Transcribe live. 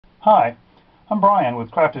Hi, I'm Brian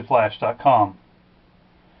with CraftedFlash.com.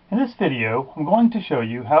 In this video, I'm going to show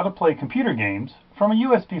you how to play computer games from a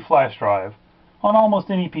USB flash drive on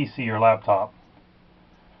almost any PC or laptop.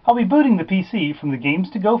 I'll be booting the PC from the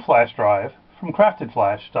Games to Go flash drive from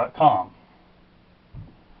CraftedFlash.com.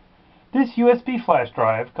 This USB flash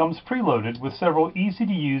drive comes preloaded with several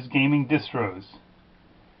easy-to-use gaming distros.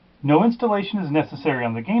 No installation is necessary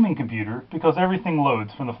on the gaming computer because everything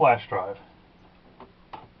loads from the flash drive.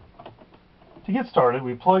 To get started,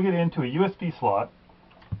 we plug it into a USB slot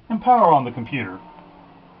and power on the computer.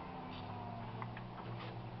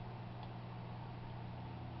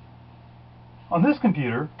 On this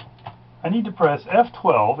computer, I need to press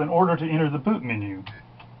F12 in order to enter the boot menu.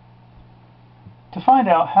 To find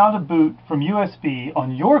out how to boot from USB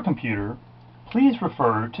on your computer, please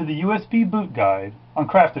refer to the USB boot guide on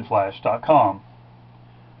CraftedFlash.com.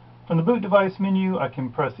 From the boot device menu, I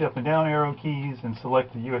can press the up and down arrow keys and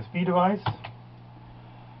select the USB device.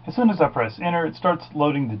 As soon as I press enter, it starts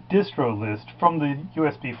loading the distro list from the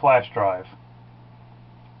USB flash drive.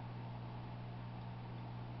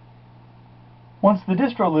 Once the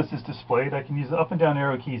distro list is displayed, I can use the up and down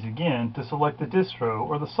arrow keys again to select the distro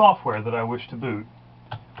or the software that I wish to boot.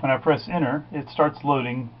 When I press enter, it starts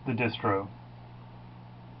loading the distro.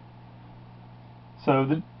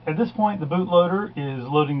 So at this point, the bootloader is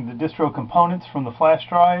loading the distro components from the flash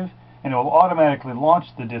drive, and it will automatically launch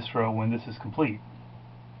the distro when this is complete.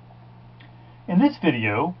 In this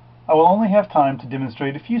video, I will only have time to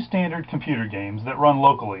demonstrate a few standard computer games that run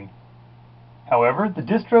locally. However, the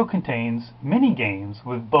distro contains many games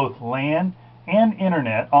with both LAN and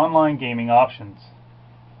Internet online gaming options.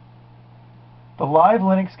 The Live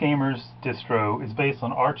Linux Gamers distro is based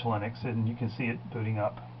on Arch Linux, and you can see it booting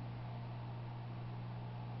up.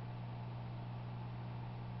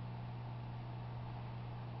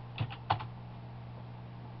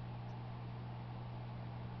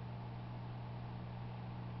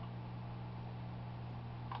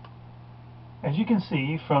 As you can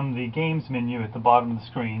see from the games menu at the bottom of the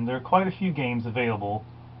screen, there are quite a few games available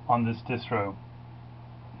on this distro.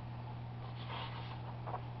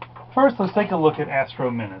 First, let's take a look at Astro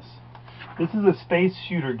Menace. This is a space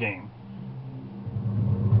shooter game.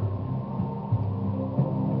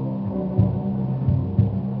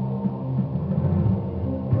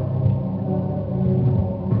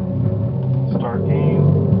 Start game.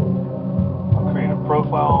 I'll create a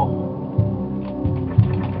profile.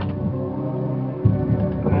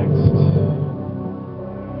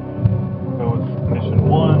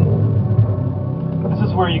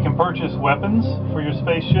 Where you can purchase weapons for your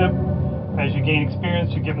spaceship. As you gain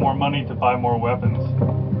experience, you get more money to buy more weapons.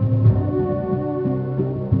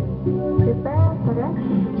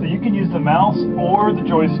 So you can use the mouse or the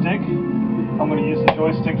joystick. I'm going to use the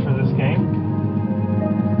joystick for this game.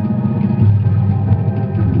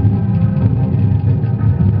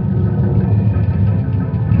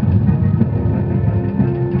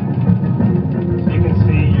 So you can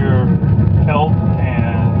see your health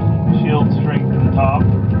and shield strength at the top.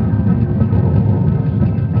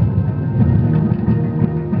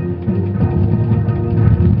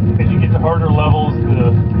 Harder levels,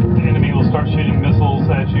 the enemy will start shooting missiles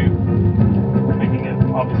at you, making it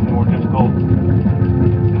obviously more difficult.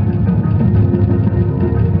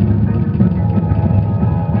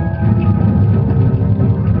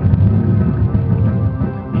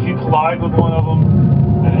 If you collide with one of them,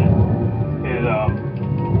 then it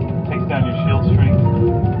takes down your shield strength.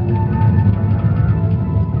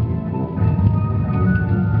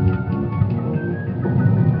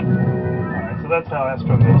 That's how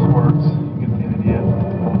Astro Menace works. You get the idea.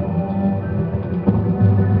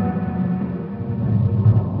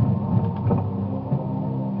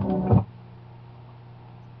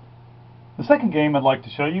 The second game I'd like to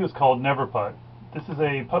show you is called Never Putt. This is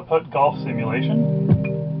a putt-putt golf simulation.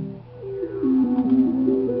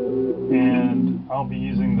 And I'll be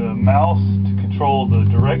using the mouse to control the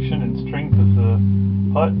direction and strength of the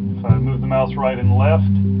putt. If I move the mouse right and left,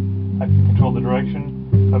 I can control the direction.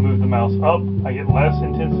 If I move the mouse up, I get less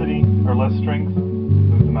intensity or less strength.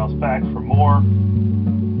 Move the mouse back for more. In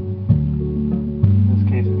this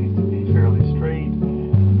case, it needs to be fairly straight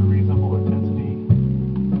and a reasonable intensity.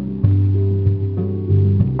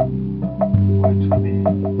 Which would be,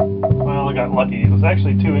 well, I got lucky. It was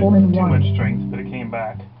actually too much strength, but it came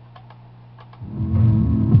back.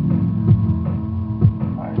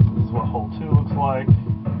 Alright, so this is what hole 2 looks like.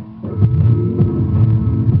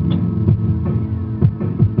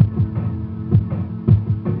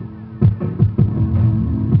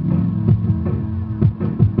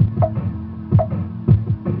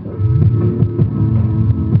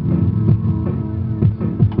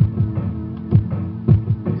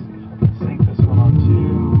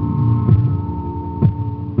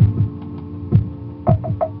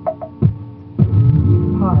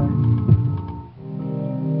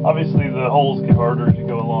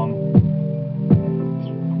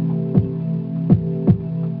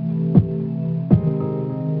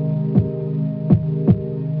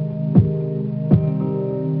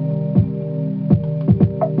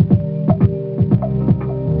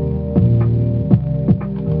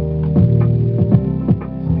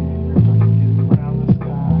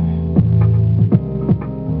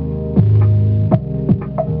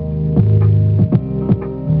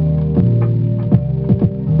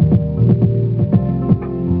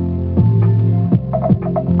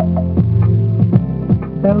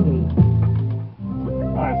 Bogey.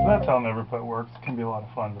 Alright, so that's how Never Putt works. It can be a lot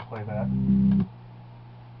of fun to play that.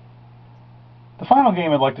 The final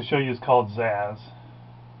game I'd like to show you is called Zaz.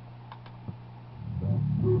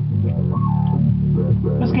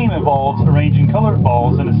 This game involves arranging colored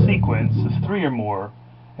balls in a sequence of 3 or more.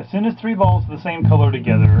 As soon as 3 balls of the same color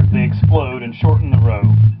together, they explode and shorten the row.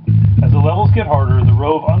 As the levels get harder, the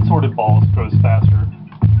row of unsorted balls grows faster.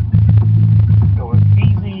 Go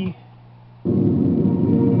easy.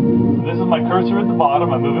 This is my cursor at the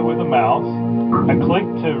bottom. I move it with the mouse. I click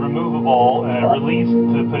to remove a ball and I release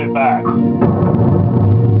to put it back. As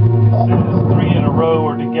soon as 3 in a row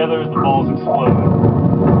are together, the balls explode.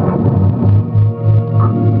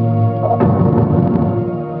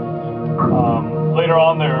 Later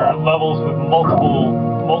on, there are levels with multiple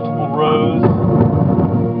rows.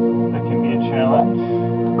 That can be a challenge.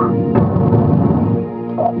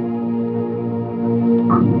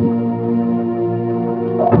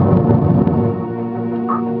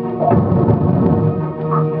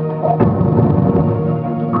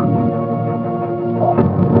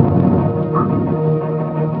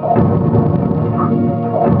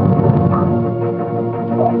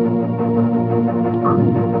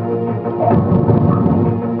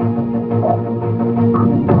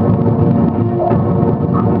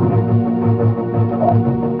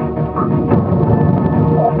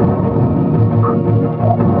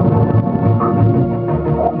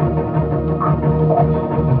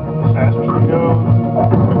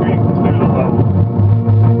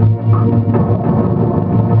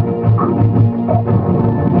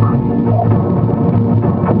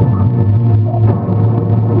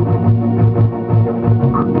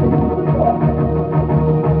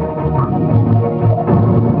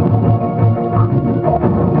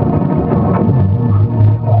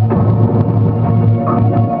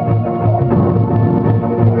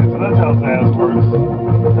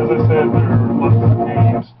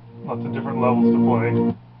 Levels to play.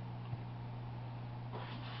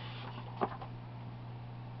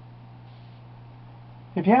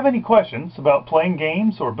 If you have any questions about playing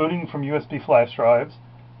games or booting from USB flash drives,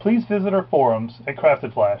 please visit our forums at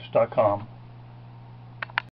craftedflash.com.